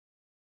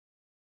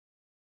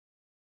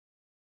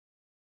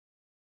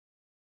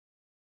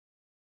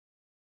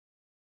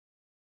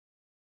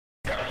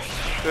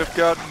They've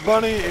got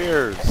bunny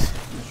ears.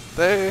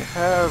 They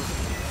have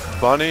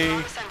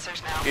bunny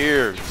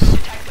ears.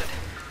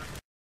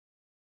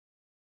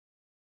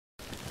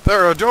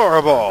 They're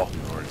adorable.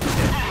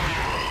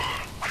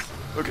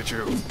 Look at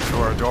you.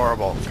 You're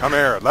adorable. Come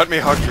here. Let me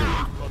hug you.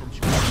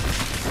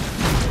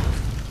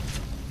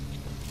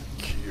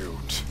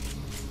 Cute.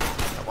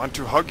 I want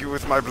to hug you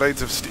with my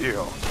blades of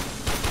steel.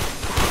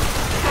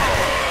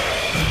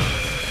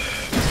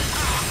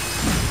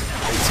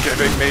 It's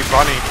giving me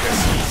bunny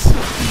kisses.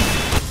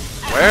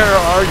 Where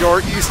are your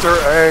Easter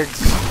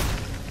eggs?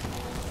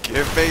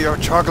 Give me your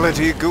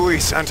chocolatey, gooey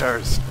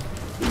centers.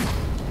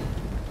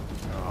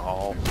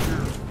 Oh,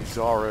 he's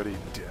already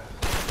dead.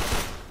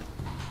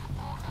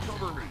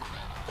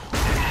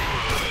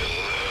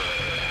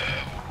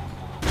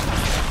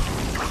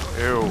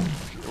 Ew,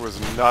 there was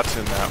nuts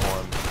in that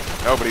one.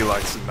 Nobody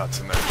likes nuts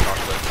in their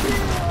chocolate.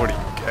 What are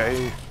you,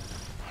 gay?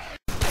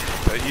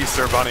 The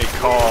Easter Bunny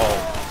call.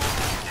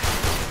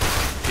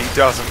 He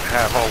doesn't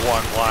have a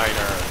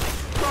one-liner.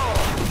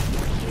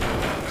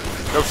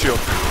 No shield.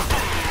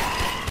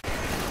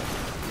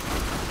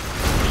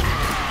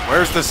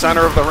 Where's the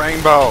center of the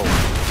rainbow?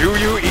 Do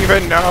you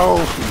even know?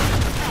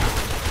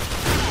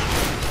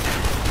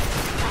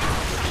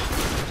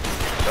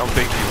 Don't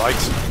think he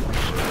likes me.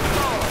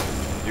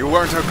 You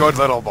weren't a good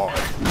little boy.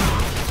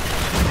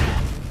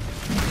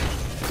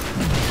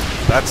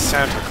 That's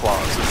Santa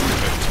Claus, isn't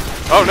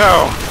it? Oh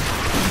no!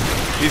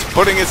 He's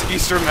putting his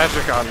Easter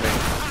magic on me.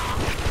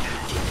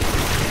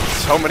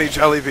 So many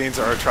jelly beans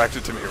are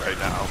attracted to me right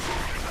now.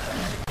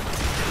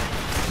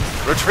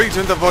 Retreat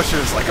in the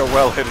bushes like a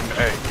well-hidden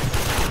egg.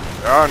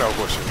 There are no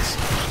bushes.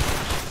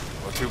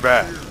 Well, too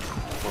bad.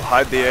 We'll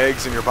hide the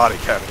eggs in your body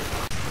cavity.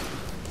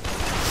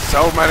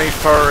 So many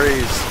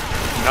furries,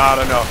 not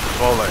enough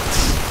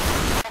bullets.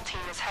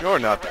 You're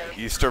not the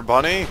Easter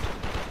Bunny.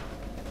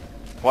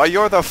 Why,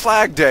 you're the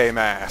Flag Day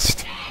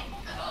mast.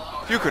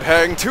 You could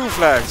hang 2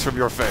 flags from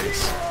your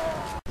face.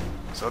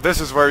 So this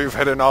is where you've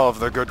hidden all of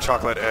the good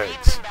chocolate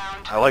eggs.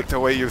 I like the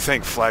way you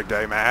think, Flag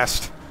Day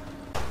mast.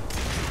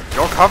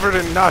 You're covered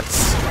in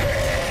nuts.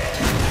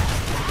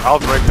 I'll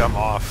break them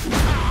off.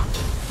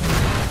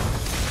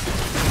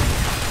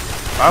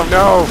 Oh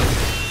no!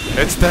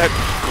 It's that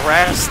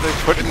grass they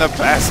put in the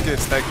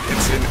baskets that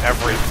gets in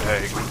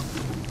everything.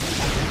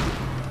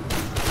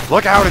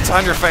 Look out, it's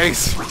on your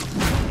face!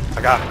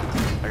 I got it.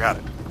 I got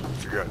it.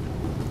 You're good.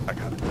 I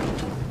got it.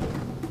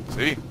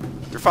 See?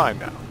 You're fine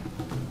now.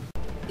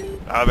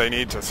 Now they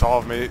need to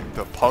solve me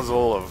the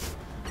puzzle of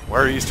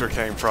where Easter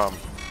came from.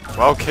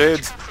 Well,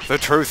 kids, the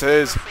truth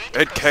is,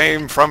 it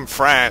came from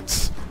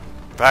France.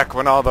 Back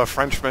when all the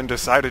Frenchmen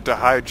decided to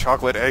hide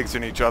chocolate eggs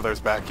in each other's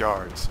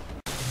backyards.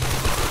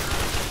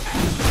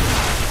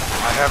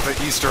 I have the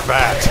Easter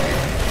bat.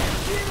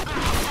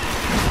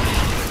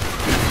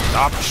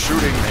 Stop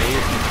shooting me.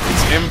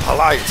 It's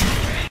impolite.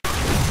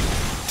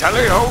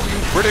 Tally-ho, you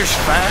British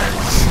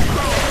fags.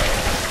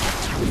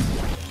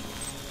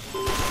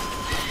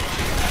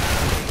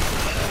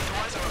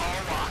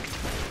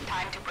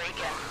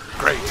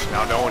 Great,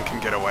 now no one can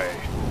get away.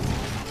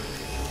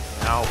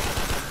 Now,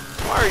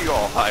 why are you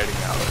all hiding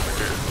out over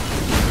here?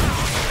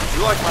 Do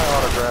you like my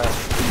autograph?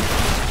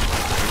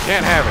 You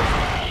can't have it.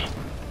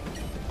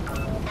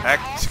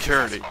 Hack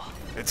security.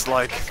 It's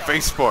like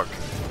Facebook,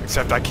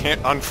 except I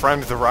can't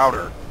unfriend the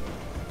router.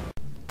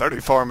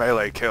 34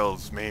 melee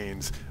kills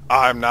means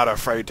I'm not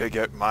afraid to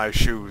get my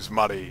shoes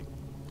muddy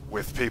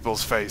with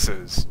people's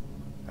faces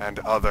and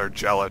other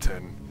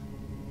gelatin.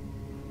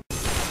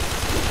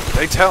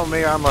 They tell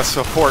me I'm a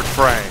support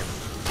frame.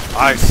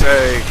 I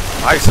say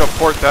I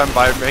support them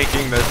by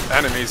making the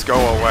enemies go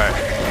away.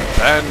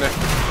 Then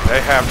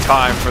they have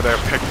time for their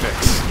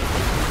picnics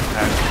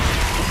and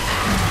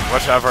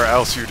whatever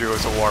else you do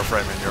as a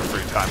Warframe in your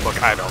free time.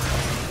 Look, I don't know.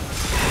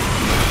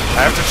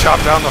 I have to chop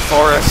down the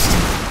forest.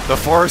 The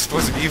forest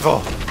was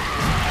evil.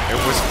 It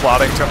was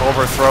plotting to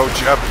overthrow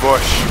Jeb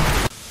Bush.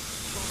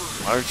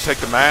 Why don't you take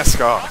the mask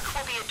off?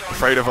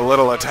 Afraid of a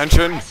little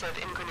attention?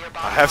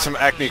 I have some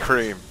acne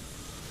cream.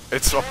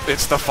 It's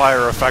the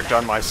fire effect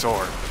on my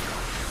sword.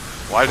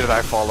 Why did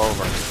I fall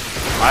over?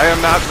 I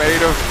am not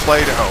made of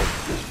Play-Doh.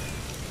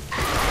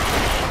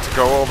 To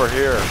go over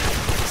here.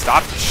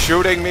 Stop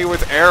shooting me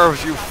with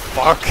arrows, you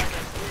fuck.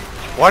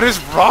 What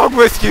is wrong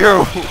with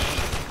you?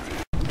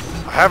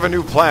 I have a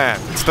new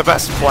plan. It's the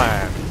best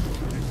plan.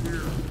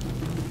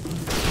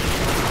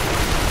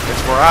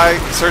 It's where I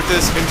insert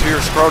this into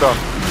your scrotum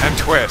and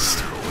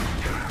twist.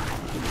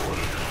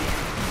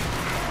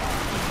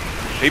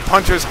 He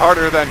punches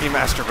harder than he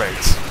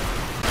masturbates.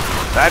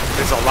 That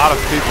is a lot of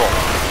people.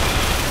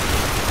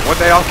 Would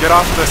they all get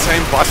off the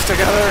same bus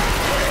together?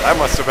 That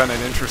must have been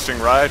an interesting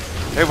ride.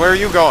 Hey, where are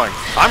you going?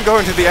 I'm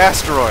going to the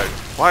asteroid.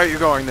 Why are you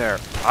going there?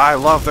 I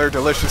love their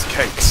delicious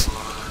cakes.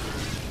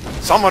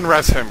 Someone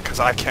res him, because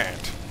I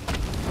can't.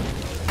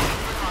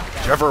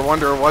 Did you ever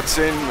wonder what's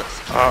in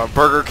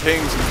Burger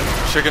King's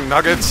chicken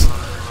nuggets?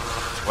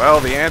 Well,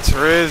 the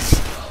answer is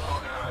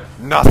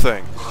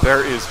nothing.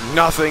 There is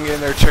nothing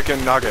in their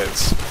chicken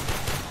nuggets.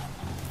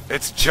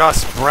 It's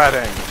just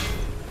breading.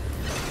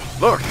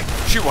 Look,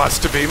 she wants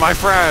to be my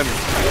friend.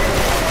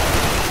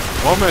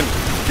 Woman,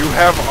 you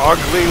have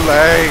ugly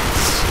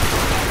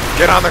legs.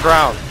 Get on the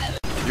ground.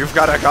 You've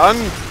got a gun?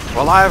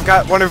 Well, I've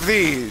got one of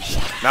these.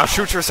 Now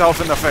shoot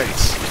yourself in the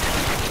face.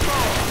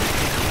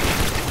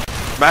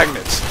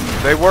 Magnets.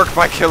 They work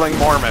by killing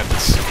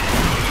Mormons.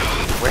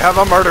 We have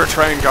a murder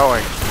train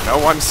going. No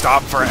one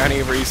stop for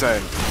any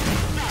reason.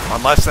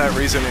 Unless that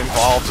reason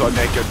involves a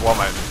naked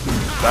woman.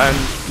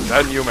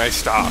 Then you may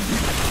stop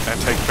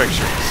and take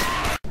pictures.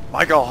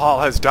 Michael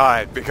Hall has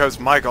died because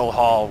Michael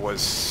Hall was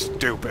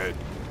stupid.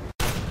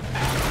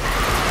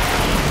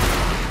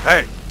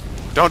 Hey,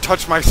 don't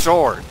touch my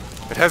sword.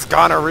 It has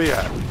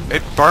gonorrhea.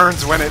 It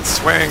burns when it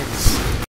swings.